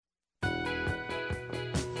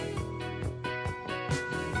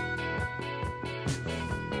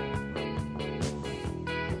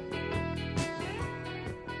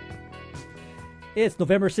It's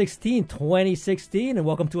November 16, 2016, and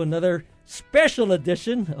welcome to another special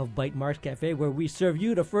edition of Bite Marks Cafe, where we serve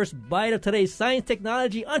you the first bite of today's science,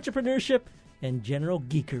 technology, entrepreneurship, and general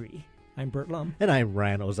geekery. I'm Bert Lum. And I'm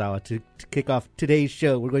Ryan Ozawa. To kick off today's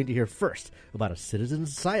show, we're going to hear first about a citizen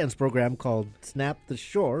science program called Snap the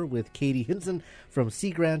Shore with Katie Hinson from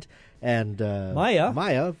Sea Grant and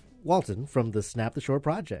Maya Walton from the Snap the Shore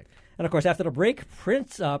Project. And, of course, after the break,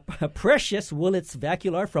 Precious Willits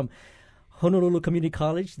Vacular from Honolulu Community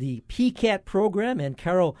College, the PCAT program, and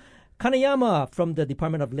Carol Kanayama from the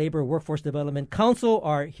Department of Labor Workforce Development Council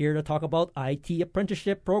are here to talk about IT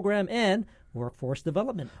apprenticeship program and workforce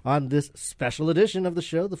development. On this special edition of the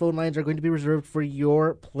show, the phone lines are going to be reserved for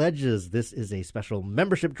your pledges. This is a special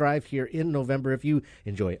membership drive here in November. If you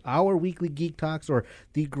enjoy our weekly Geek Talks or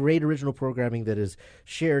the great original programming that is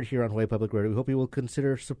shared here on Hawaii Public Radio, we hope you will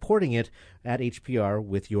consider supporting it at HPR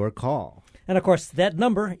with your call. And, of course, that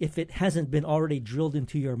number, if it hasn't been already drilled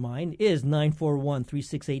into your mind, is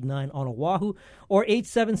 941-3689 on Oahu or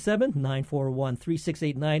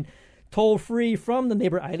 877-941-3689. Toll-free from the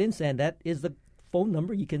neighbor islands, and that is the phone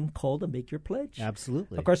number you can call to make your pledge.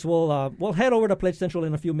 Absolutely. Of course, we'll head over to Pledge Central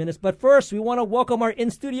in a few minutes, but first, we want to welcome our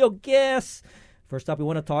in-studio guests. First up, we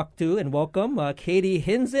want to talk to and welcome Katie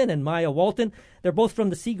Hinson and Maya Walton. They're both from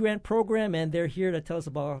the Sea Grant program, and they're here to tell us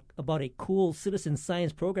about a cool citizen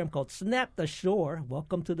science program called Snap the Shore.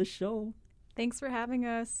 Welcome to the show. Thanks for having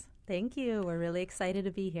us. Thank you. We're really excited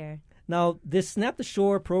to be here. Now, this Snap the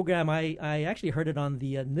Shore program, I actually heard it on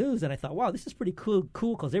the news, and I thought, wow, this is pretty cool,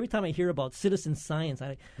 because every time I hear about citizen science,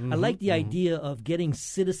 I like the idea of getting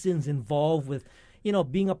citizens involved with,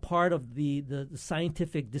 being a part of the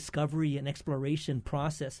scientific discovery and exploration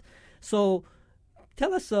process. So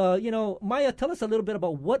tell us, Maya, tell us a little bit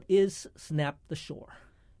about what is Snap the Shore.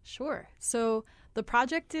 Sure. So the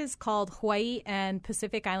project is called Hawaii and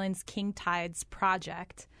Pacific Islands King Tides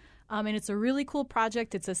Project. And it's a really cool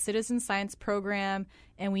project. It's a citizen science program,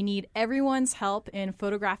 and we need everyone's help in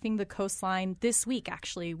photographing the coastline this week,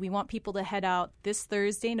 actually. We want people to head out this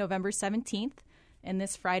Thursday, November 17th, and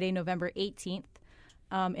this Friday, November 18th,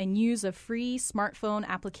 and use a free smartphone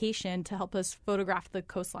application to help us photograph the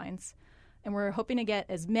coastlines. And we're hoping to get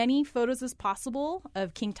as many photos as possible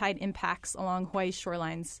of king tide impacts along Hawaii's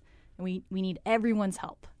shorelines. And we need everyone's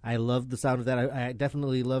help. I love the sound of that. I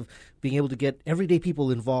definitely love being able to get everyday people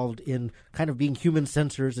involved in kind of being human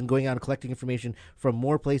sensors and going out and collecting information from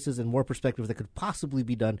more places and more perspectives that could possibly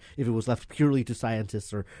be done if it was left purely to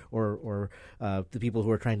scientists or the people who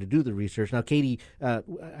are trying to do the research. Now, Katie,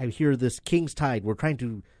 I hear this King's Tide. We're trying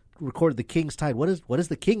to record the King's Tide. What is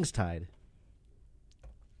the King's Tide?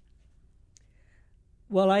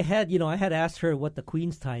 Well, I had asked her what the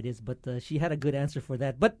Queen's Tide is, but she had a good answer for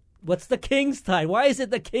that. But what's the King's Tide? Why is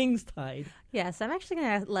it the King's Tide? Yes, I'm actually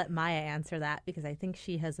going to let Maya answer that because I think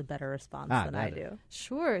she has a better response than I do.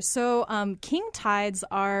 Sure. So king tides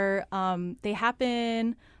are, they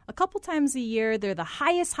happen a couple times a year. They're the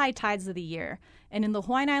highest high tides of the year. And in the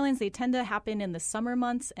Hawaiian Islands, they tend to happen in the summer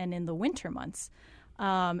months and in the winter months.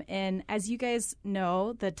 And as you guys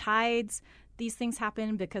know, the tides, these things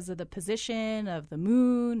happen because of the position of the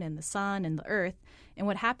moon and the sun and the earth. And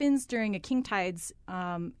what happens during a king tide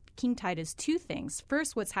is two things.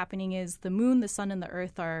 First, what's happening is the moon, the sun, and the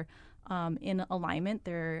earth are in alignment.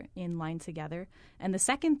 They're in line together. And the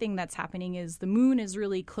second thing that's happening is the moon is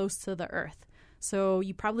really close to the earth. So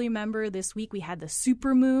you probably remember this week we had the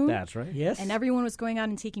super moon. That's right. Yes. And everyone was going out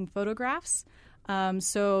and taking photographs.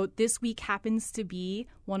 So this week happens to be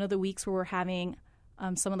one of the weeks where we're having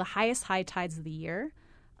some of the highest high tides of the year.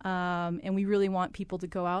 And we really want people to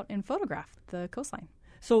go out and photograph the coastline.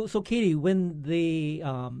 So Katie, when we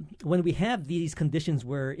have these conditions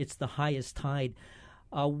where it's the highest tide,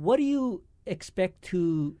 what do you expect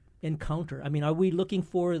to encounter? I mean, are we looking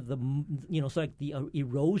for the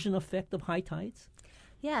erosion effect of high tides?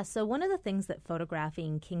 Yeah, so one of the things that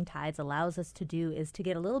photographing king tides allows us to do is to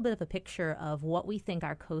get a little bit of a picture of what we think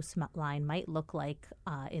our coastline might look like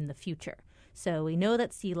in the future. So we know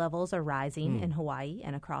that sea levels are rising in Hawaii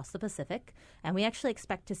and across the Pacific, and we actually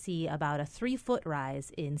expect to see about a 3-foot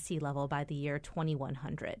rise in sea level by the year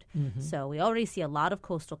 2100. Mm-hmm. So we already see a lot of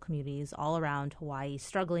coastal communities all around Hawaii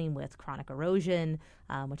struggling with chronic erosion,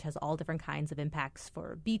 which has all different kinds of impacts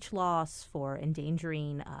for beach loss, for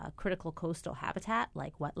endangering critical coastal habitat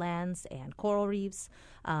like wetlands and coral reefs,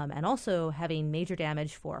 and also having major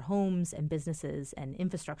damage for homes and businesses and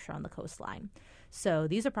infrastructure on the coastline. So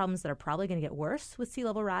these are problems that are probably going to get worse with sea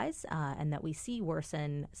level rise and that we see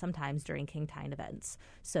worsen sometimes during king tide events.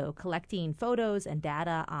 So collecting photos and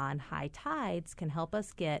data on high tides can help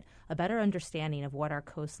us get a better understanding of what our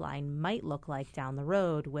coastline might look like down the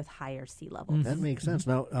road with higher sea levels. That makes sense.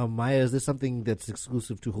 Now, Maya, is this something that's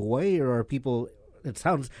exclusive to Hawaii, or are people... It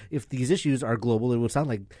sounds, if these issues are global, it would sound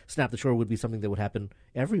like Snap the Shore would be something that would happen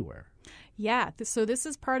everywhere. Yeah, so this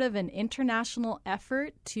is part of an international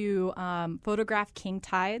effort to photograph king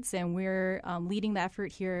tides, and we're leading the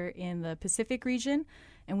effort here in the Pacific region.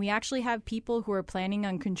 And we actually have people who are planning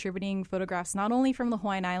on contributing photographs not only from the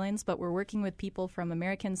Hawaiian Islands, but we're working with people from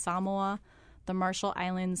American Samoa, the Marshall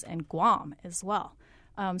Islands, and Guam as well.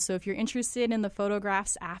 So if you're interested in the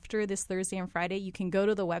photographs after this Thursday and Friday, you can go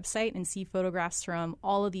to the website and see photographs from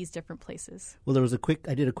all of these different places. Well,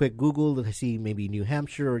 I did a quick Google. I see maybe New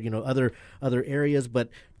Hampshire or, other areas, but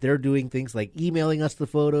they're doing things like emailing us the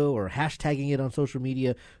photo or hashtagging it on social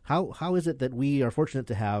media. How is it that we are fortunate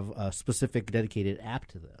to have a specific dedicated app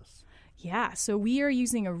to this? Yeah, so we are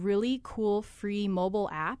using a really cool free mobile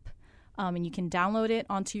app. And you can download it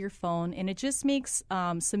onto your phone, and it just makes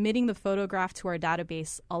submitting the photograph to our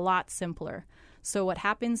database a lot simpler. So what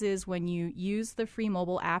happens is when you use the free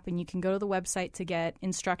mobile app, and you can go to the website to get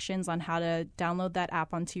instructions on how to download that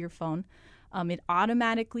app onto your phone, it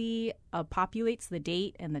automatically populates the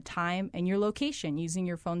date and the time and your location using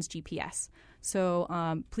your phone's GPS.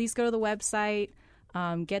 So please go to the website,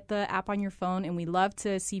 get the app on your phone, and we love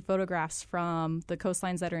to see photographs from the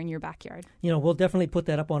coastlines that are in your backyard. We'll definitely put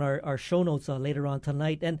that up on our show notes later on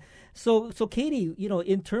tonight. And so Katie,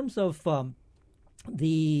 in terms of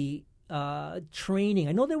the training,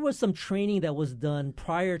 I know there was some training that was done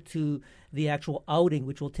prior to the actual outing,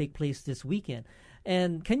 which will take place this weekend.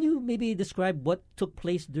 And can you maybe describe what took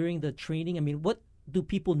place during the training? I mean, what do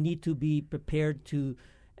people need to be prepared to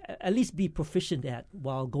at least be proficient at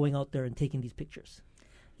while going out there and taking these pictures?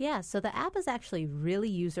 Yeah, so the app is actually really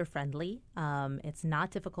user-friendly. It's not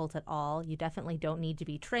difficult at all. You definitely don't need to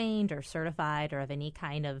be trained or certified or of any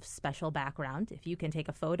kind of special background. If you can take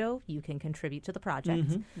a photo, you can contribute to the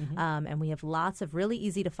project. And we have lots of really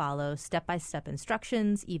easy-to-follow, step-by-step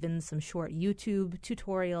instructions, even some short YouTube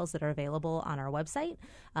tutorials that are available on our website.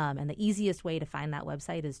 And the easiest way to find that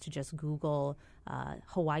website is to just Google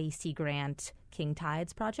Hawaii Sea Grant King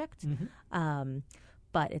Tides Project.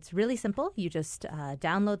 But it's really simple. You just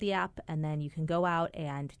download the app, and then you can go out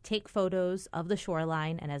and take photos of the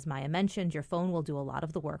shoreline. And as Maya mentioned, your phone will do a lot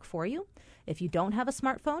of the work for you. If you don't have a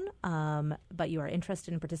smartphone, but you are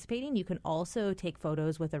interested in participating, you can also take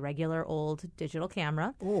photos with a regular old digital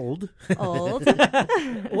camera. Old.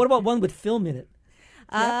 What about one with film in it?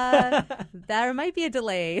 There might be a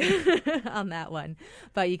delay on that one,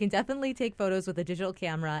 but you can definitely take photos with a digital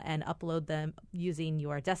camera and upload them using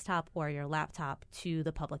your desktop or your laptop to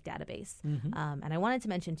the public database. And I wanted to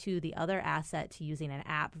mention, too, the other asset to using an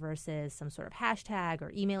app versus some sort of hashtag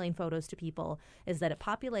or emailing photos to people is that it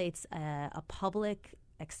populates a public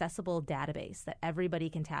accessible database that everybody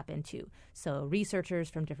can tap into. So researchers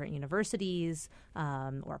from different universities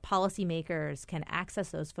or policymakers can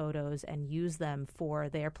access those photos and use them for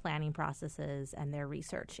their planning processes and their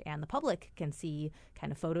research. And the public can see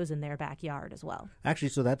kind of photos in their backyard as well. Actually,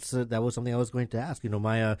 so that was something I was going to ask.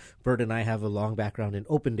 Maya Bird and I have a long background in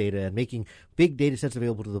open data and making big data sets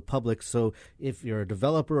available to the public. So if you're a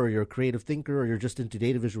developer or you're a creative thinker or you're just into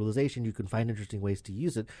data visualization, you can find interesting ways to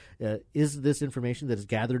use it. Is this information that is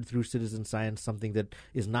gathered through citizen science something that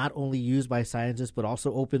is not only used by scientists but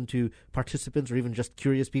also open to participants or even just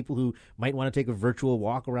curious people who might want to take a virtual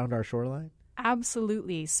walk around our shoreline?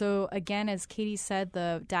 Absolutely. So again, as Katie said,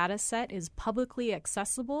 the data set is publicly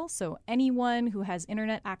accessible. So anyone who has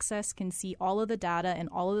internet access can see all of the data and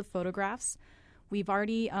all of the photographs. We've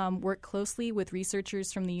already worked closely with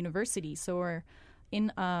researchers from the university. So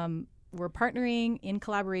we're partnering in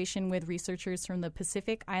collaboration with researchers from the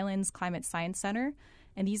Pacific Islands Climate Science Center.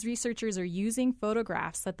 And these researchers are using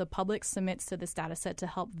photographs that the public submits to this data set to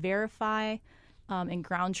help verify and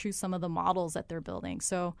ground truth some of the models that they're building.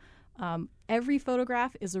 So every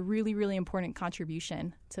photograph is a really, really important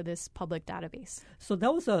contribution to this public database. So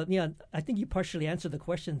that was I think you partially answered the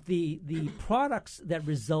question. The products that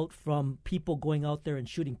result from people going out there and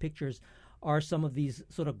shooting pictures are some of these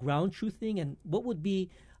sort of ground truthing. And what would be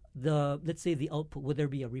let's say the output? Would there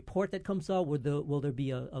be a report that comes out? Will there be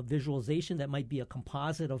a visualization that might be a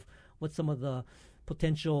composite of what some of the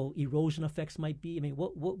potential erosion effects might be? I mean,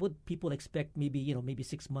 what would people expect maybe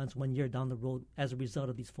 6 months, 1 year down the road as a result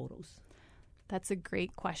of these photos? That's a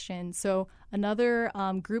great question. So another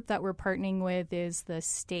group that we're partnering with is the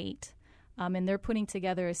state. And they're putting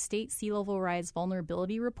together a state sea level rise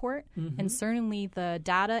vulnerability report. And certainly the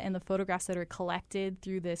data and the photographs that are collected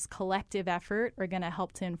through this collective effort are going to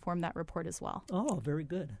help to inform that report as well. Oh, very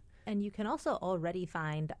good. And you can also already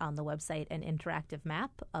find on the website an interactive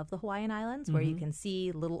map of the Hawaiian Islands where you can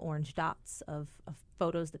see little orange dots of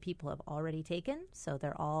photos that people have already taken. So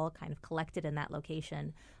they're all kind of collected in that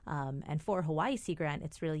location. And for Hawaii Sea Grant,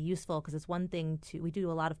 it's really useful because it's one thing we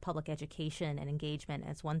do a lot of public education and engagement.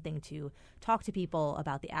 And it's one thing to talk to people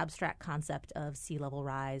about the abstract concept of sea level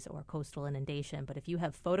rise or coastal inundation. But if you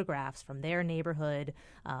have photographs from their neighborhood,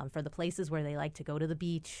 for the places where they like to go to the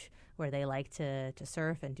beach, where they like to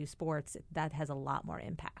surf and do sports, that has a lot more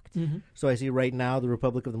impact. So I see right now the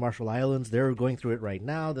Republic of the Marshall Islands, they're going through it right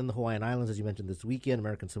now. Then the Hawaiian Islands, as you mentioned, this weekend.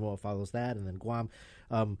 American Samoa follows that. And then Guam.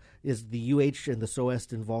 Is the UH and the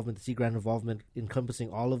SOEST involvement, the Sea Grant involvement, encompassing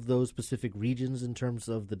all of those specific regions in terms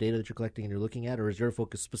of the data that you're collecting and you're looking at? Or is your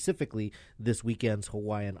focus specifically this weekend's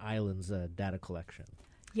Hawaiian Islands data collection?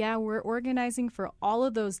 Yeah, we're organizing for all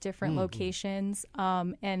of those different locations.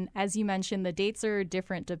 And as you mentioned, the dates are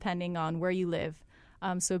different depending on where you live.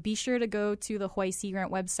 So be sure to go to the Hawaii Sea Grant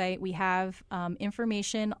website. We have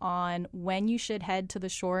information on when you should head to the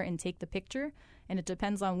shore and take the picture. And it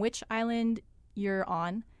depends on which island you're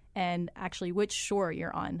on and actually which shore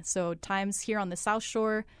you're on. So times here on the South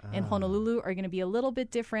Shore in Honolulu are going to be a little bit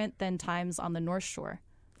different than times on the North Shore.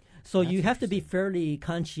 So you have to be fairly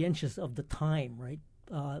conscientious of the time, right?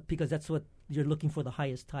 Because that's what you're looking for, the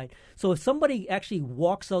highest tide. So if somebody actually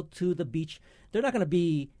walks out to the beach, they're not going to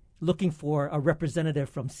be looking for a representative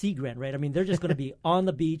from Sea Grant, right? I mean, they're just going to be on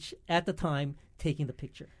the beach at the time taking the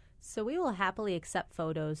picture. So we will happily accept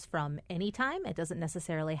photos from any time. It doesn't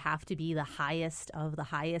necessarily have to be the highest of the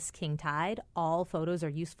highest king tide. All photos are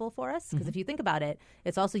useful for us because if you think about it,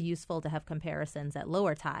 it's also useful to have comparisons at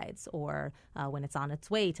lower tides or when it's on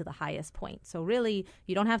its way to the highest point. So really,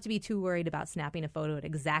 you don't have to be too worried about snapping a photo at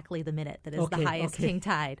exactly the minute that is the highest king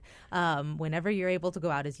tide. Whenever you're able to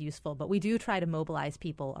go out is useful. But we do try to mobilize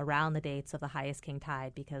people around the dates of the highest king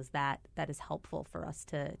tide because that is helpful for us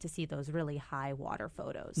to see those really high water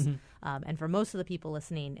photos. And for most of the people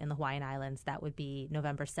listening in the Hawaiian Islands, that would be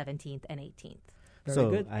November 17th and 18th.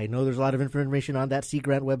 Very good. I know there's a lot of information on that Sea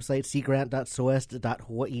Grant website,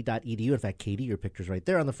 seagrant.soest.hawaii.edu. In fact, Katie, your picture's right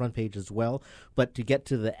there on the front page as well. But to get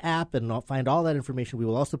to the app and find all that information, we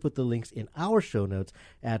will also put the links in our show notes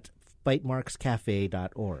at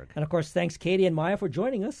bitemarkscafe.org. And, of course, thanks, Katie and Maya, for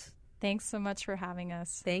joining us. Thanks so much for having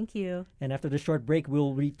us. Thank you. And after this short break,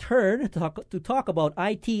 we'll return to talk about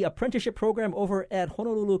IT apprenticeship program over at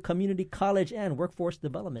Honolulu Community College and Workforce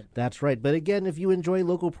Development. That's right. But again, if you enjoy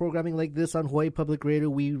local programming like this on Hawaii Public Radio,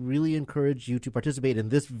 we really encourage you to participate in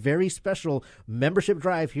this very special membership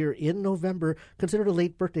drive here in November. Consider it a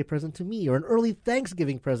late birthday present to me or an early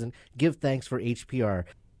Thanksgiving present. Give thanks for HPR.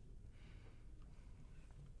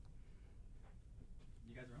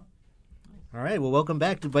 All right, well, welcome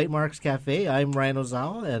back to Bite Marks Cafe. I'm Ryan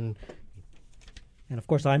Ozawa, and of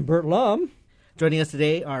course, I'm Bert Lum. Joining us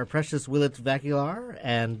today are Precious Willits Vacular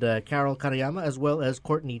and Carol Kanayama, as well as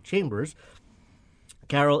Courtney Chambers.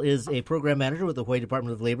 Carol is a program manager with the Hawaii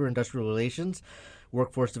Department of Labor and Industrial Relations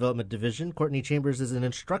Workforce Development Division. Courtney Chambers is an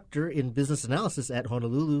instructor in business analysis at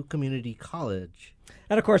Honolulu Community College.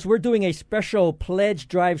 And, of course, we're doing a special pledge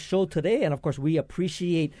drive show today, and, of course, we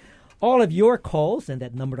appreciate all of your calls, and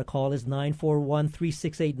that number to call is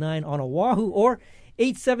 941-3689 on Oahu or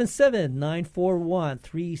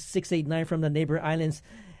 877-941-3689 from the neighbor islands.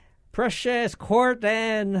 Precious, Court,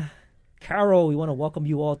 and Carol, we want to welcome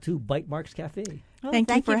you all to Bite Marks Cafe. Oh, thank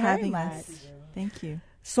you for having us. Thank you.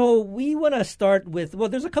 So we want to start with,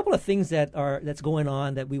 there's a couple of things that's going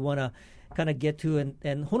on that we want to kind of get to,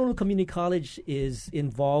 and Honolulu Community College is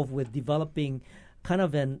involved with developing kind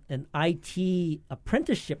of an IT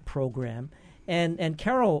apprenticeship program. And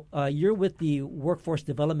Carol, you're with the Workforce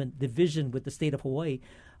Development Division with the state of Hawaii.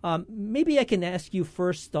 Maybe I can ask you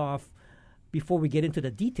first off, before we get into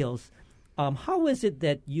the details, how is it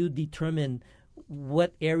that you determine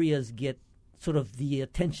what areas get sort of the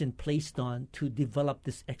attention placed on to develop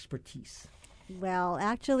this expertise? Well,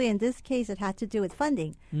 actually, in this case, it had to do with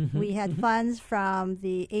funding. We had funds from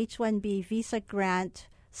the H-1B visa grant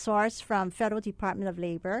sourced from Federal Department of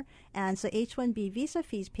Labor. And so H-1B visa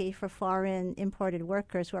fees pay for foreign imported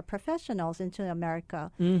workers who are professionals into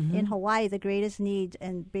America. Mm-hmm. In Hawaii, the greatest need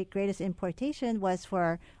and greatest importation was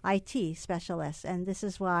for IT specialists. And this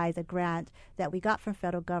is why the grant that we got from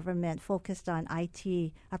federal government focused on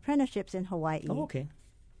IT apprenticeships in Hawaii. Oh, okay.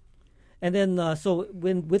 And then, so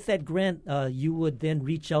with that grant, you would then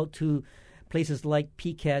reach out to places like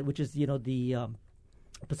PCAT, which is, the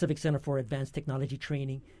Pacific Center for Advanced Technology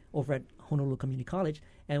Training over at Honolulu Community College.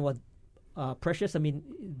 And what, Precious, do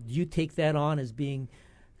you take that on as being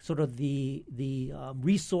sort of the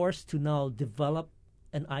resource to now develop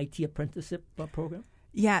an IT apprenticeship program?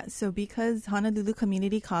 Yeah, so because Honolulu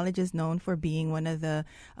Community College is known for being one of the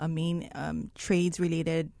main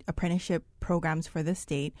trades-related apprenticeship programs for the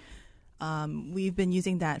state, we've been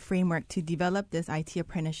using that framework to develop this IT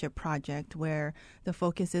apprenticeship project where the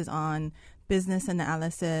focus is on business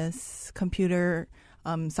analysis, computer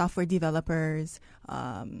software developers.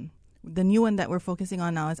 The new one that we're focusing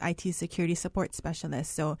on now is IT security support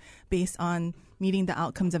specialists. So based on meeting the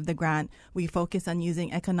outcomes of the grant, we focus on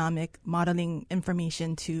using economic modeling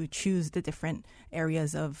information to choose the different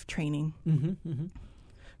areas of training. Mm-hmm, mm-hmm.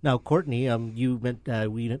 Now, Courtney,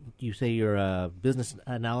 you say you're a business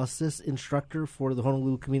analysis instructor for the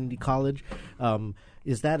Honolulu Community College.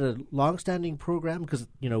 Is that a long-standing program? Because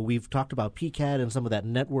we've talked about PCAT and some of that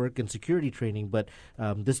network and security training, but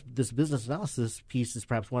this business analysis piece is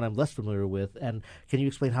perhaps one I'm less familiar with. And can you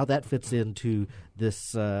explain how that fits into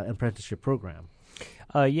this apprenticeship program?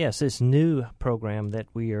 Yes, it's a new program that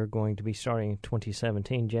we are going to be starting in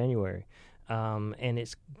 2017, January. And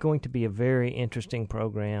it's going to be a very interesting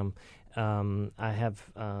program. I have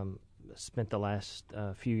spent the last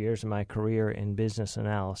few years of my career in business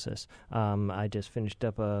analysis. I just finished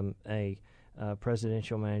up a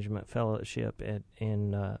presidential management fellowship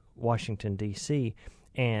in Washington, D.C.,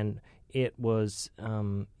 and it was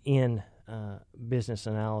in business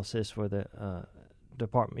analysis for the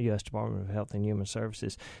U.S. Department of Health and Human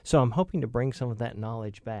Services. So I'm hoping to bring some of that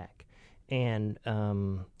knowledge back and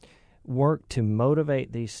work to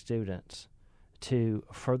motivate these students to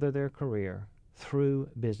further their career through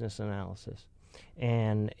business analysis.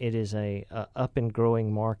 And it is a up and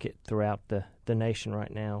growing market throughout the nation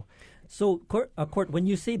right now. So, Court, when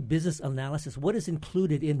you say business analysis, what is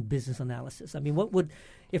included in business analysis? What would,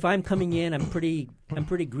 if I'm coming in, I'm pretty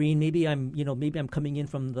green. Maybe I'm coming in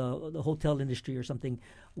from the hotel industry or something.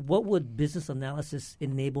 What would business analysis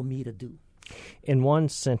enable me to do? In one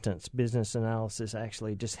sentence, business analysis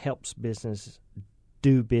actually just helps business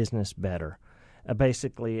do business better.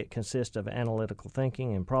 Basically, it consists of analytical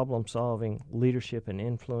thinking and problem solving, leadership and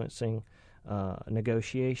influencing,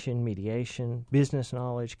 negotiation, mediation, business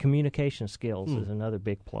knowledge, communication skills is another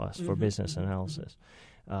big plus for business analysis.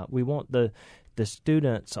 We want the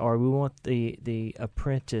students, or we want the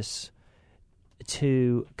apprentice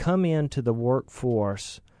to come into the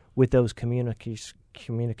workforce with those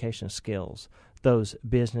communication skills, those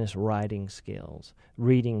business writing skills,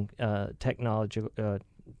 reading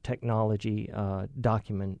technology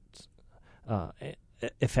documents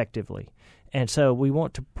effectively. And so we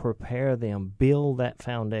want to prepare them, build that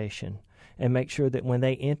foundation, and make sure that when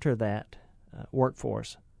they enter that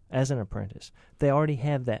workforce as an apprentice, they already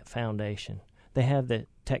have that foundation. They have the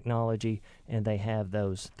technology, and they have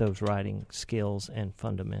those writing skills and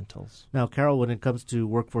fundamentals. Now, Carol, when it comes to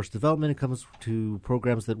workforce development, it comes to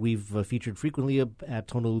programs that we've featured frequently at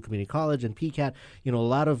Honolulu Community College and PCAT. A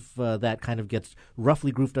lot of that kind of gets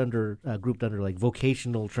roughly grouped under like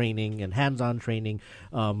vocational training and hands-on training.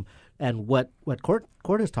 And what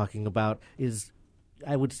Court is talking about is,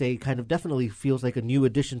 I would say, kind of definitely feels like a new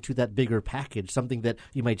addition to that bigger package, something that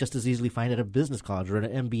you might just as easily find at a business college or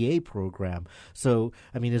an MBA program. So,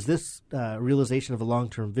 is this realization of a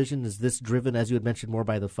long-term vision, is this driven, as you had mentioned, more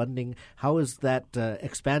by the funding? How is that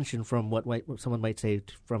expansion from what someone might say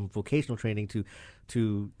from vocational training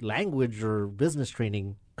to language or business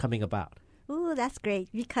training coming about? Ooh, that's great,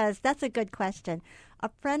 because that's a good question.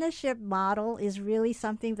 Apprenticeship model is really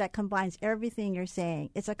something that combines everything you're saying.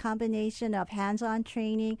 It's a combination of hands-on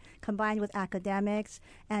training combined with academics.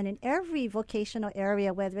 And in every vocational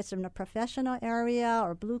area, whether it's in a professional area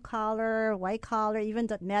or blue-collar, white-collar, even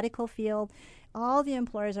the medical field, all the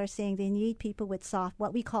employers are saying they need people with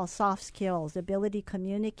what we call soft skills, the ability to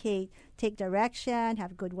communicate, take direction,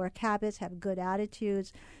 have good work habits, have good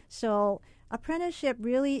attitudes. So apprenticeship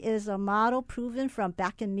really is a model proven from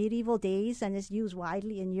back in medieval days and is used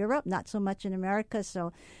widely in Europe, not so much in America.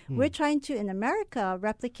 So we're trying to, in America,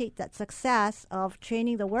 replicate that success of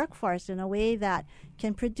training the workforce in a way that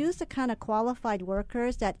can produce the kind of qualified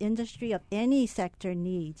workers that industry of any sector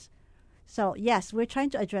needs. So, yes, we're trying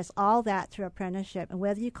to address all that through apprenticeship. And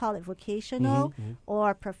whether you call it vocational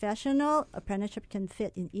or professional, apprenticeship can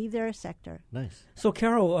fit in either sector. Nice. So,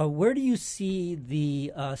 Carol, where do you see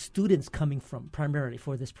the students coming from primarily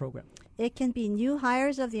for this program? It can be new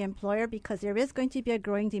hires of the employer because there is going to be a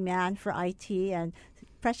growing demand for IT, and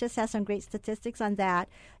Precious has some great statistics on that.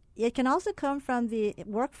 It can also come from the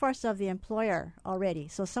workforce of the employer already.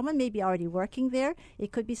 So someone may be already working there.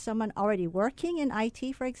 It could be someone already working in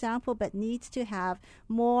IT, for example, but needs to have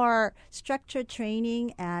more structured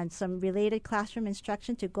training and some related classroom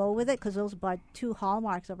instruction to go with it, because those are two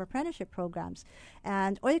hallmarks of apprenticeship programs.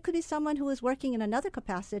 Or it could be someone who is working in another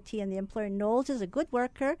capacity and the employer knows is a good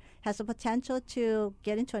worker, has the potential to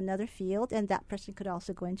get into another field, and that person could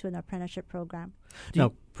also go into an apprenticeship program.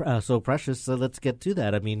 Now, so Precious, let's get to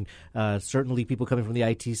that. I mean, certainly people coming from the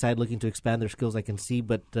IT side looking to expand their skills, I can see.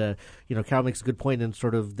 But, Carol makes a good point in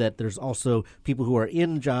sort of that there's also people who are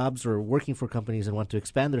in jobs or working for companies and want to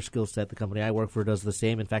expand their skill set. The company I work for does the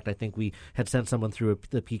same. In fact, I think we had sent someone through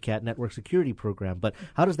the PCAT network security program. But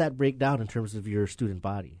how does that break down in terms of your student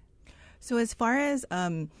body? So as far as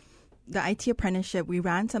the IT apprenticeship, we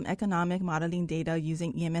ran some economic modeling data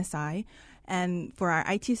using EMSI. And for our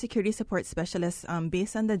IT security support specialists,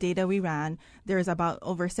 based on the data we ran, there's about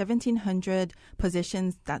over 1,700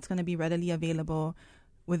 positions that's going to be readily available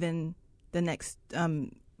within the next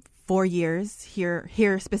 4 years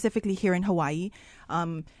here specifically here in Hawaii.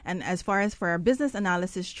 And as far as for our business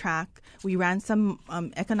analysis track, we ran some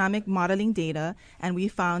economic modeling data, and we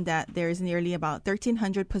found that there's nearly about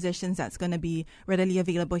 1,300 positions that's going to be readily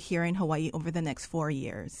available here in Hawaii over the next 4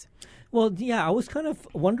 years. Well, yeah, I was kind of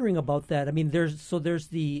wondering about that. I mean, there's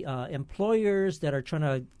the employers that are trying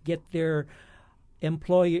to get their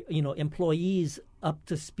employees up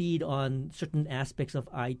to speed on certain aspects of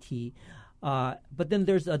IT. But then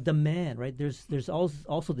there's a demand, right? There's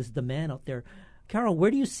also this demand out there. Carol,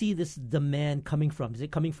 where do you see this demand coming from? Is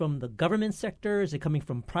it coming from the government sector? Is it coming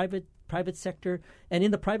from private sector? And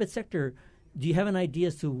in the private sector, do you have an idea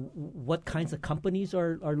as to what kinds of companies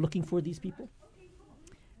are looking for these people?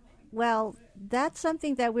 Well, that's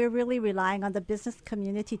something that we're really relying on the business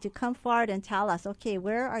community to come forward and tell us, okay,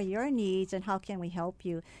 where are your needs and how can we help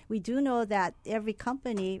you? We do know that every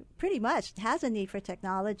company pretty much has a need for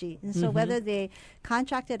technology. And so whether they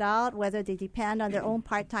contract it out, whether they depend on their own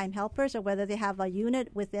part-time helpers, or whether they have a unit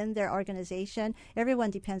within their organization, everyone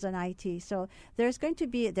depends on IT. So there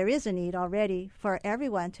is a need already for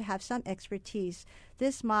everyone to have some expertise.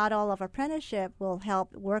 This model of apprenticeship will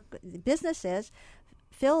help businesses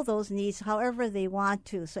fill those needs however they want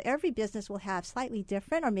to. So every business will have slightly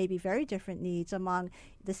different or maybe very different needs among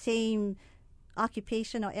the same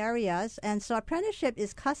occupational areas. And so apprenticeship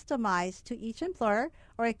is customized to each employer,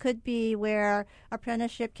 or it could be where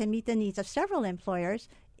apprenticeship can meet the needs of several employers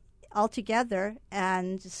altogether,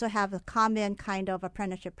 and so have a common kind of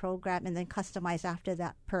apprenticeship program and then customize after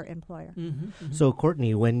that per employer. So,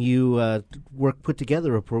 Courtney, when you put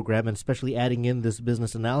together a program, and especially adding in this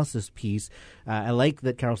business analysis piece, I like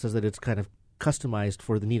that Carol says that it's kind of customized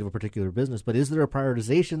for the need of a particular business, but is there a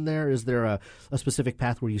prioritization there? Is there a specific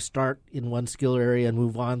path where you start in one skill area and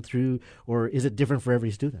move on through, or is it different for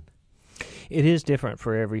every student? It is different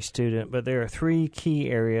for every student, but there are 3 key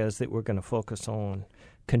areas that we're going to focus on.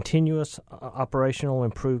 Continuous operational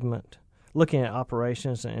improvement, looking at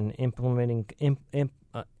operations and implementing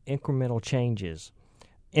incremental changes,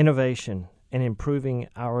 innovation, and improving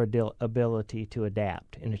our ability to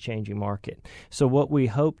adapt in a changing market. So what we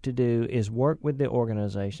hope to do is work with the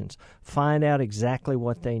organizations, find out exactly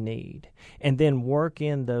what they need, and then work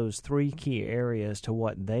in those 3 key areas to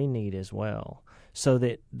what they need as well, so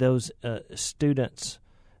that those students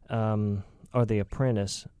or the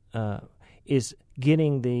apprentice is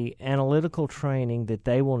getting the analytical training that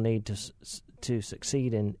they will need to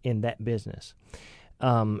succeed in that business.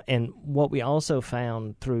 And what we also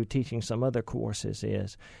found through teaching some other courses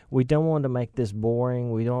is we don't want to make this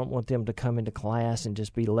boring. We don't want them to come into class and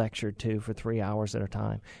just be lectured to for 3 hours at a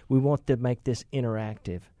time. We want to make this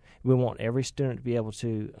interactive. We want every student to be able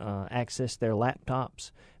to access their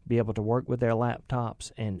laptops, be able to work with their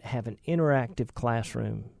laptops, and have an interactive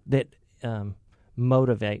classroom that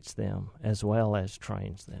motivates them as well as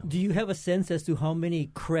trains them. Do you have a sense as to how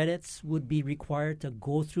many credits would be required to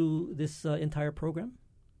go through this entire program?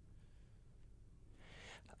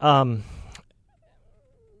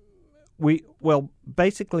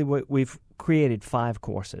 Basically we've created 5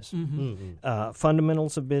 courses.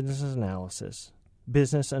 Fundamentals of business analysis,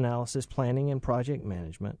 planning and project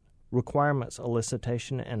management, requirements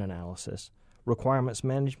elicitation and analysis, requirements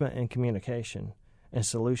management and communication, and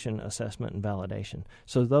solution assessment and validation.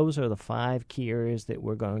 So those are the 5 key areas that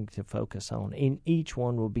we're going to focus on. In each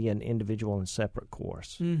one will be an individual and separate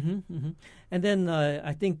course. And then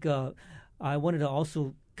I think I wanted to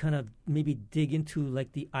also kind of maybe dig into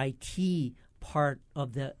like the IT part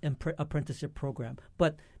of the apprenticeship program.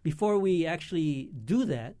 But before we actually do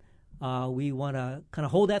that, we want to kind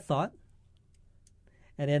of hold that thought.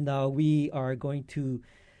 And then we are going to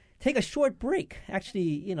take a short break,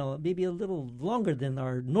 actually, maybe a little longer than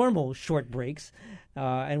our normal short breaks.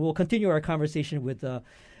 And we'll continue our conversation with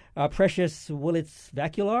Precious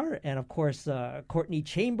Willits-Vacular and, of course, Courtney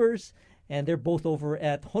Chambers. And they're both over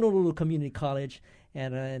at Honolulu Community College.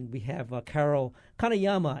 And we have Carol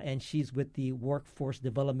Kanayama, and she's with the Workforce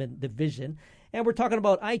Development Division. And we're talking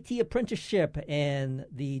about IT apprenticeship and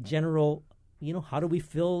the general, how do we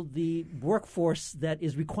fill the workforce that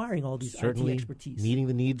is requiring all these Certainly IT expertise? Meeting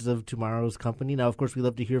the needs of tomorrow's company. Now, of course, we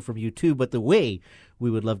love to hear from you, too, but the way we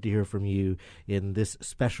would love to hear from you in this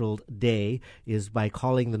special day is by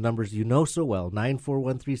calling the numbers you know so well,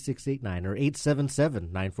 941-3689 or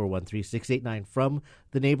 877-941-3689 from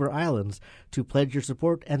the neighbor islands, to pledge your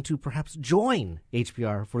support and to perhaps join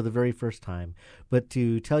HPR for the very first time. But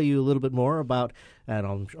to tell you a little bit more about,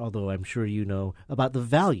 and although I'm sure you know, about the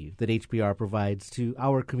value that HPR provides to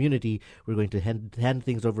our community, we're going to hand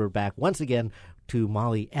things over back once again to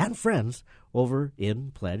Molly and friends over in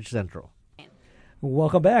Pledge Central.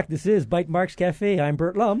 Welcome back. This is Bite Marks Cafe. I'm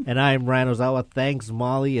Bert Lum. And I'm Ryan Ozawa. Thanks,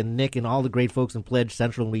 Molly and Nick and all the great folks in Pledge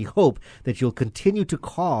Central. And we hope that you'll continue to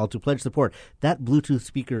call to pledge support. That Bluetooth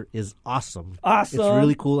speaker is awesome. Awesome. It's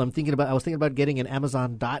really cool. I was thinking about getting an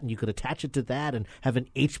Amazon Dot, and you could attach it to that and have an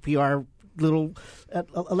HPR little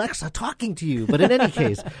Alexa talking to you. But in any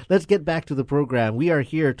case, let's get back to the program. We are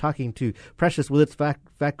here talking to Precious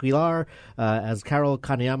Willits-Vacular, as Carol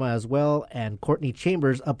Kanayama as well, and Courtney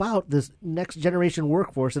Chambers about this next generation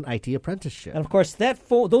workforce and IT apprenticeship. And of course,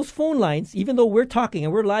 those phone lines, even though we're talking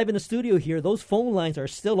and we're live in the studio here, those phone lines are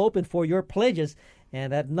still open for your pledges.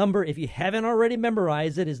 And that number, if you haven't already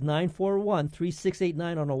memorized it, is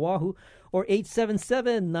 941-3689 on Oahu, or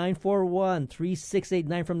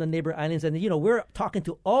 877-941-3689 from the neighbor islands. And, we're talking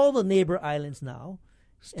to all the neighbor islands now.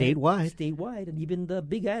 Statewide, and even the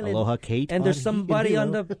Big Island. Aloha, Kate. And there's somebody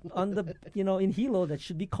on the in Hilo that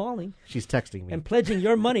should be calling. She's texting me and pledging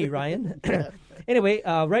your money, Ryan. Anyway,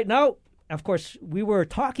 right now, of course, we were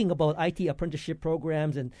talking about IT apprenticeship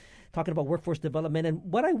programs and talking about workforce development. And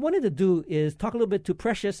what I wanted to do is talk a little bit to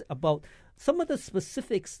Precious about some of the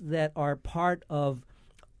specifics that are part of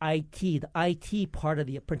the IT part of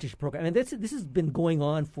the apprenticeship program. And this has been going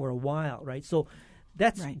on for a while, right? So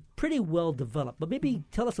that's pretty well developed. But maybe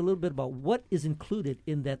tell us a little bit about what is included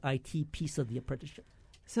in that IT piece of the apprenticeship.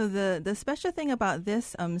 So the special thing about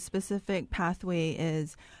this specific pathway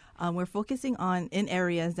is we're focusing on in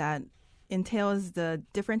areas that entails the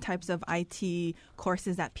different types of IT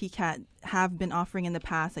courses that PCAT have been offering in the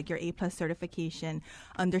past, like your A+ certification,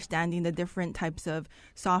 understanding the different types of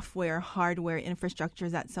software, hardware,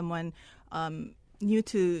 infrastructures that someone new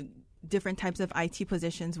to different types of IT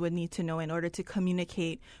positions would need to know in order to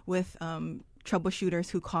communicate with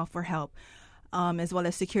troubleshooters who call for help. As well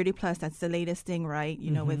as Security Plus, that's the latest thing, right?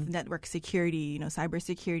 With network security,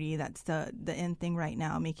 cybersecurity, that's the in thing right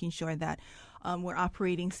now, making sure that we're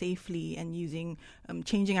operating safely and using,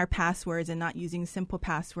 changing our passwords and not using simple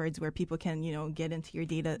passwords where people can, get into your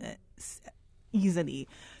data easily.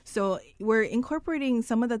 So we're incorporating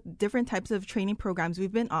some of the different types of training programs we've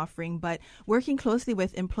been offering, but working closely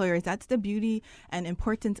with employers. That's the beauty and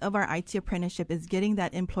importance of our IT apprenticeship, is getting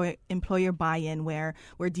that employer buy-in, where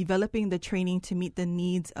we're developing the training to meet the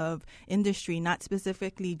needs of industry, not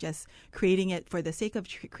specifically just creating it for the sake of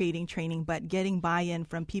creating training, but getting buy-in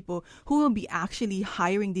from people who will be actually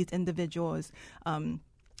hiring these individuals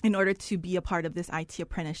in order to be a part of this IT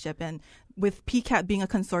apprenticeship. And with PCAT being a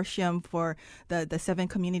consortium for the 7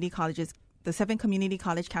 community colleges, the 7 community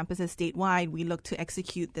college campuses statewide, we look to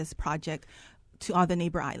execute this project to all the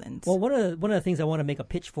neighbor islands. Well, one of the things I want to make a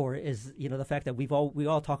pitch for is, the fact that we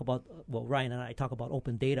all talk about, Ryan and I talk about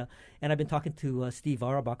open data, and I've been talking to Steve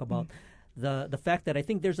Auerbach about the fact that I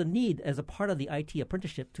think there's a need as a part of the IT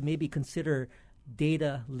apprenticeship to maybe consider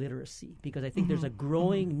data literacy, because I think there's a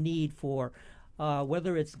growing need for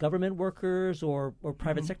whether it's government workers or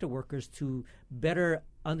private sector workers to better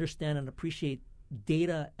understand and appreciate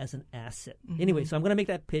data as an asset. Anyway, so I'm going to make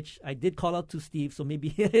that pitch. I did call out to Steve, so maybe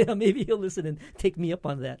he'll listen and take me up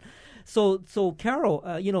on that. So Carol,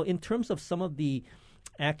 in terms of some of the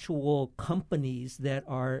actual companies that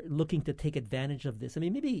are looking to take advantage of this, I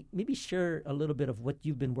mean, maybe share a little bit of what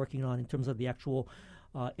you've been working on in terms of the actual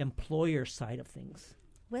employer side of things.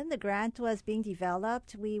 when the grant was being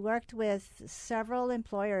developed, we worked with several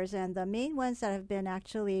employers, and the main ones that have been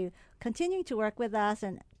actually continuing to work with us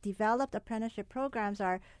and developed apprenticeship programs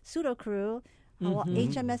are Pseudocrew,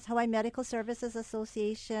 HMS, Hawaii Medical Services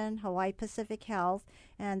Association, Hawaii Pacific Health,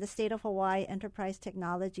 and the State of Hawaii Enterprise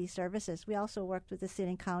Technology Services. We also worked with the City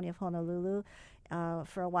and County of Honolulu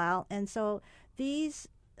for a while. And so these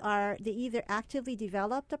they either actively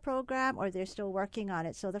developed a program or they're still working on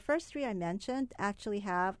it. So the first three I mentioned actually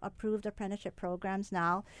have approved apprenticeship programs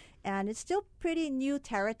now, and it's still pretty new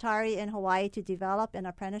territory in Hawaii to develop an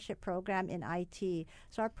apprenticeship program in IT.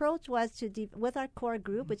 So our approach was to, with our core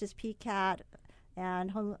group, which is PCAT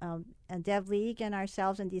and DevLeague and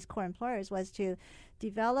ourselves and these core employers, was to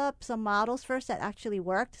develop some models first that actually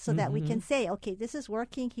worked so that we can say, okay, this is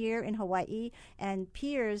working here in Hawaii, and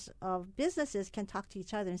peers of businesses can talk to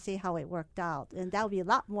each other and say how it worked out. And that would be a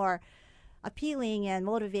lot more appealing and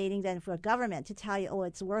motivating than for a government to tell you, oh,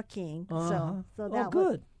 it's working. So that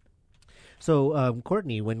good. So,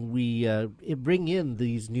 Courtney, when we bring in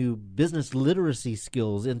these new business literacy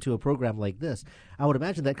skills into a program like this, I would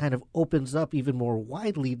imagine that kind of opens up even more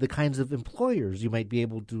widely the kinds of employers you might be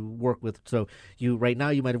able to work with. So, right now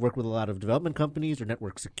you might have worked with a lot of development companies or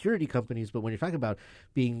network security companies, but when you're talking about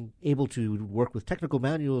being able to work with technical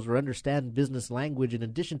manuals or understand business language in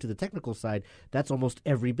addition to the technical side, that's almost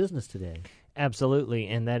every business today. Absolutely,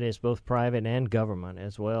 and that is both private and government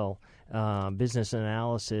as well. Business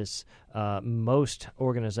analysis, most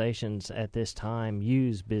organizations at this time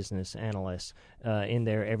use business analysts in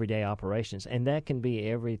their everyday operations, and that can be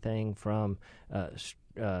everything from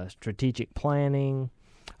strategic planning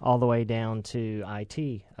all the way down to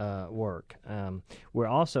IT work. We're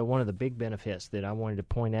also, one of the big benefits that I wanted to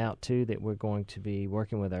point out, too, that we're going to be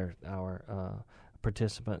working with our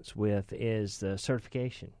participants with is the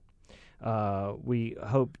certification. We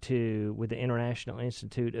hope to, with the International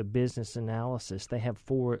Institute of Business Analysis, they have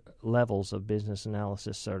 4 levels of business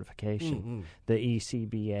analysis certification. The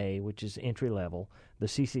ECBA, which is entry level, the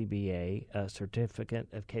CCBA, Certificate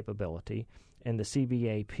of Capability, and the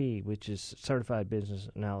CBAP, which is Certified Business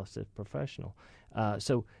Analysis Professional.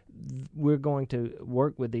 So we're going to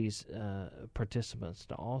work with these participants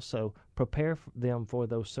to also prepare them for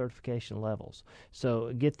those certification levels.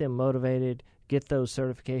 So get them motivated, get those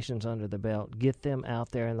certifications under the belt, get them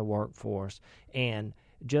out there in the workforce, and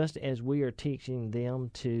just as we are teaching them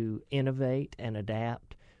to innovate and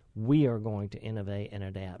adapt, we are going to innovate and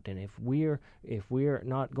adapt. And if we're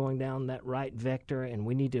not going down that right vector and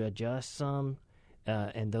we need to adjust some,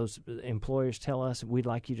 and those employers tell us we'd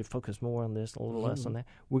like you to focus more on this, a little less on that,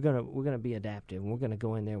 we're gonna be adaptive. And we're gonna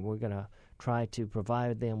go in there and we're gonna try to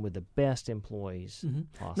provide them with the best employees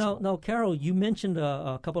possible. Now, Carol, you mentioned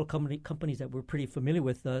a couple of companies that we're pretty familiar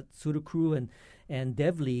with, Pseudocrew and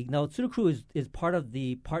DevLeague. Now, Pseudocrew is part of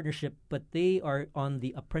the partnership, but they are on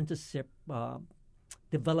the apprenticeship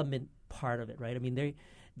development part of it, right? I mean,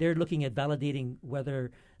 they're looking at validating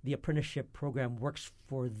whether the apprenticeship program works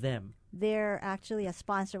for them. They're actually a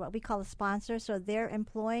sponsor, what we call a sponsor. So they're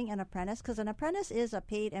employing an apprentice, because an apprentice is a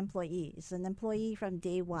paid employee. It's an employee from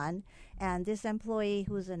day one. And this employee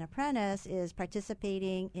who's an apprentice is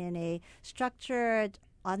participating in a structured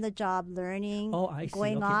on-the-job learning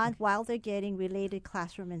going on while they're getting related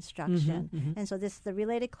classroom instruction. And so the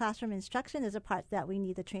related classroom instruction is a part that we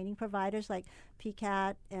need the training providers like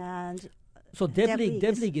PCAT and So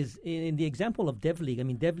DevLeague is in the example of DevLeague. I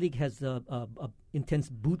mean, DevLeague has a intense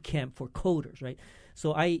boot camp for coders, right?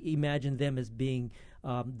 So I imagine them as being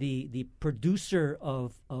the producer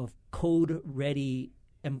of code-ready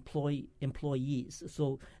employees.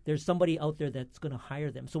 So there's somebody out there that's going to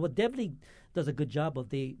hire them. So what DevLeague does a good job of,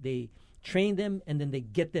 they train them and then they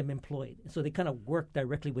get them employed. So they kind of work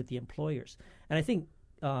directly with the employers. And I think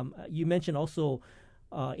you mentioned also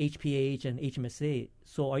HPH and HMSA.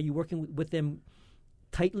 So are you working with them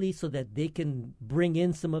tightly so that they can bring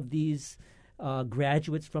in some of these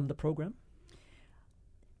graduates from the program?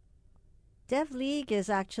 DevLeague is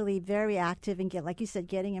actually very active in, like you said,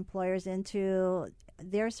 getting employers into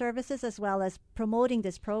their services as well as promoting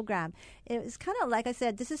this program. It's kind of, like I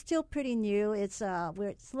said, this is still pretty new. It's a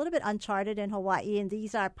little bit uncharted in Hawaii, and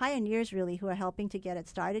these are pioneers really who are helping to get it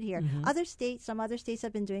started here. Some other states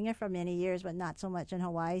have been doing it for many years, but not so much in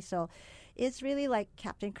Hawaii. So it's really like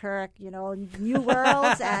Captain Kirk, new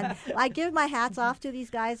worlds. And I give my hats off to these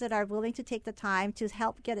guys that are willing to take the time to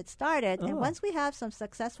help get it started. And once we have some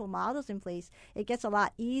successful models in place, it gets a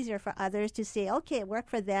lot easier for others to say, okay, it worked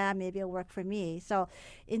for them, maybe it'll work for me. So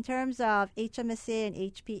in terms of HMSA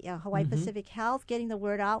and Hawaii Pacific Health getting the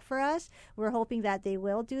word out for us, we're hoping that they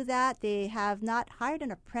will do that. They have not hired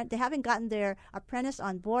an apprentice. They haven't gotten their apprentice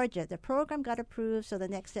on board yet. The program got approved, so the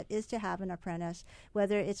next step is to have an apprentice.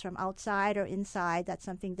 Whether it's from outside or inside, that's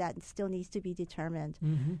something that still needs to be determined.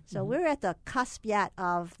 So we're at the cusp yet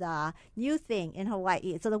of the new thing in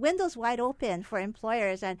Hawaii. So the window's wide open for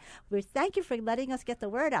employers, and we thank you for letting us get the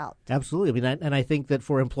word out. Absolutely. I mean, and I think that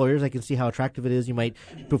for employers, I can see how attractive it is. You might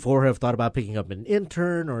before have thought about picking up an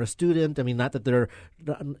intern or a student. I mean, not that there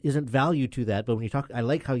isn't value to that, but when you talk, I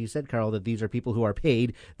like how you said, Carol, that these are people who are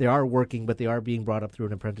paid. They are working, but they are being brought up through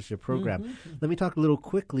an apprenticeship program. Let me talk a little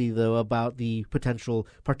quickly, though, about the potential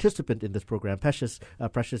participant in this program. Precious,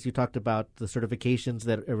 you talked about the certifications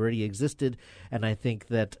that already existed, and I think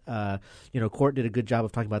that, Court did a good job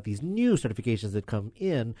of talking about these new certifications that come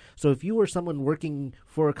in. So if you were someone working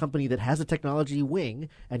for a company that has a technology wing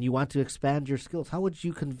and you want to expand your skills, how would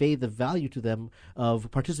you convey the value to them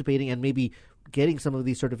of participating and maybe getting some of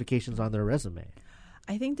these certifications on their resume?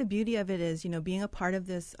 I think the beauty of it is, being a part of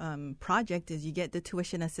this project is you get the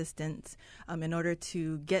tuition assistance in order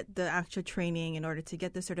to get the actual training, in order to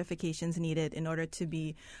get the certifications needed, in order to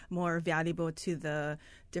be more valuable to the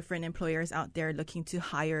different employers out there looking to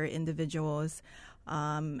hire individuals.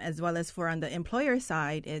 As well as for on the employer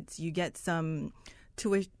side, it's you get some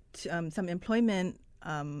employment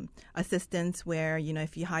assistance where,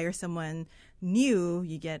 if you hire someone new,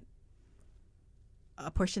 you get a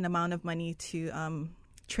portion amount of money to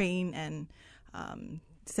train and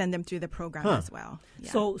send them through the program as well.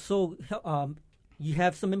 Yeah. So you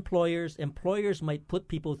have some employers. Employers might put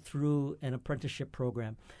people through an apprenticeship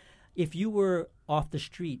program. If you were off the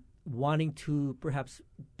street wanting to perhaps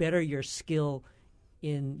better your skill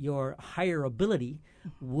in your higher ability,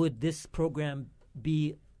 would this program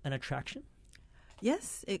be an attraction?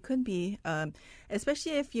 Yes, it could be,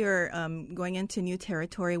 especially if you're going into new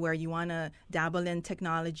territory where you want to dabble in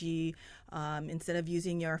technology instead of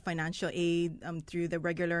using your financial aid through the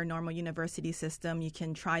regular normal university system. You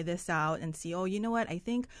can try this out and see, oh, you know what, I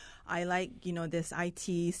think I like, this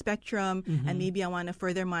IT spectrum, and maybe I want to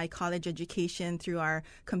further my college education through our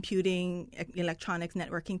computing, electronics,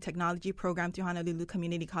 networking technology program through Honolulu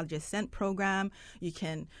Community College's SENT program. You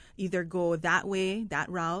can either go that way, that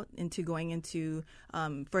route, into going into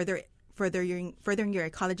furthering your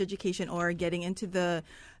college education, or getting into the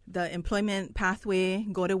employment pathway,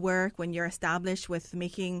 go to work. When you're established with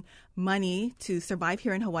making money to survive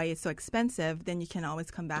here in Hawaii, it's so expensive, then you can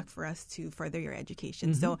always come back for us to further your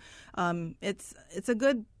education. So it's a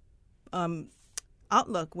good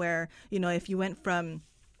outlook where, if you went from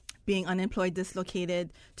being unemployed,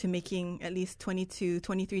 dislocated, to making at least $22,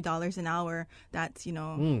 $23 an hour, that's,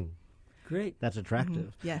 Great. That's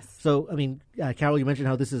attractive. Yes. So, I mean, Carol, you mentioned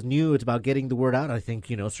how this is new. It's about getting the word out. I think,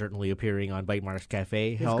 certainly appearing on Bytemarks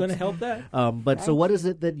Cafe helps. It's going to help that. But so what is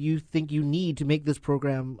it that you think you need to make this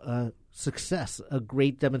program a success, a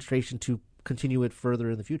great demonstration to continue it further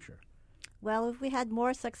in the future? Well, if we had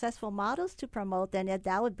more successful models to promote, then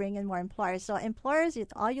that would bring in more employers. So employers,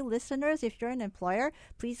 all you listeners, if you're an employer,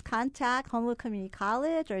 please contact Honolulu Community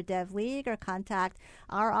College or DevLeague, or contact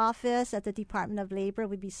our office at the Department of Labor.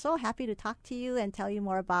 We'd be so happy to talk to you and tell you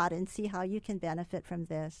more about it and see how you can benefit from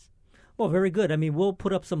this. Well, very good. I mean, we'll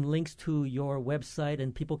put up some links to your website,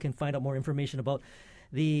 and people can find out more information about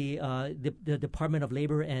the Department of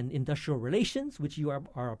Labor and Industrial Relations, which you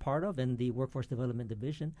are a part of, and the Workforce Development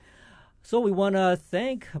Division. So we want to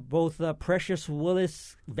thank both Precious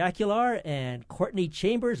Willis Vacular and Courtney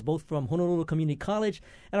Chambers, both from Honolulu Community College.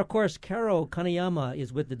 And, of course, Carol Kanayama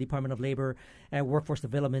is with the Department of Labor and Workforce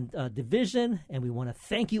Development Division. And we want to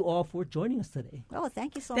thank you all for joining us today. Oh,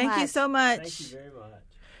 thank you so much. Thank you so much. Thank you very much.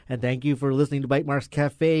 And thank you for listening to Bytemarks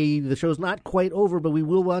Cafe. The show's not quite over, but we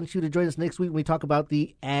will want you to join us next week when we talk about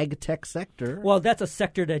the ag tech sector. Well, that's a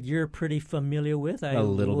sector that you're pretty familiar with, I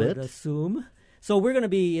would assume. So we're going to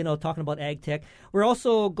be, talking about ag tech. We're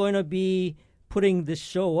also going to be putting this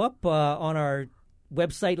show up on our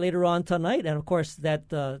website later on tonight. And, of course,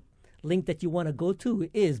 that link that you want to go to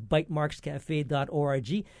is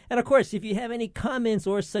bytemarkscafe.org. And, of course, if you have any comments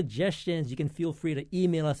or suggestions, you can feel free to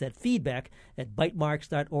email us at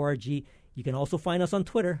feedback@bytemarks.org. You can also find us on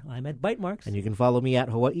Twitter. I'm at Bytemarks. And you can follow me at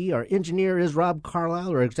Hawaii. Our engineer is Rob Carlisle.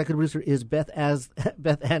 Our executive producer is Beth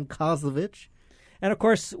Ann Kozlovich. And, of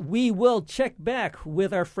course, we will check back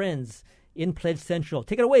with our friends in Pledge Central.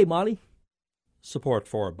 Take it away, Molly. Support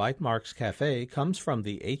for Bytemarks Cafe comes from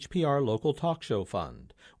the HPR Local Talk Show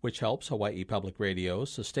Fund, which helps Hawaii Public Radio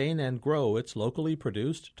sustain and grow its locally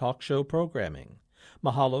produced talk show programming.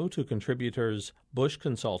 Mahalo to contributors Bush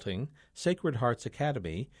Consulting, Sacred Hearts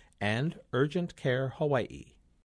Academy, and Urgent Care Hawaii.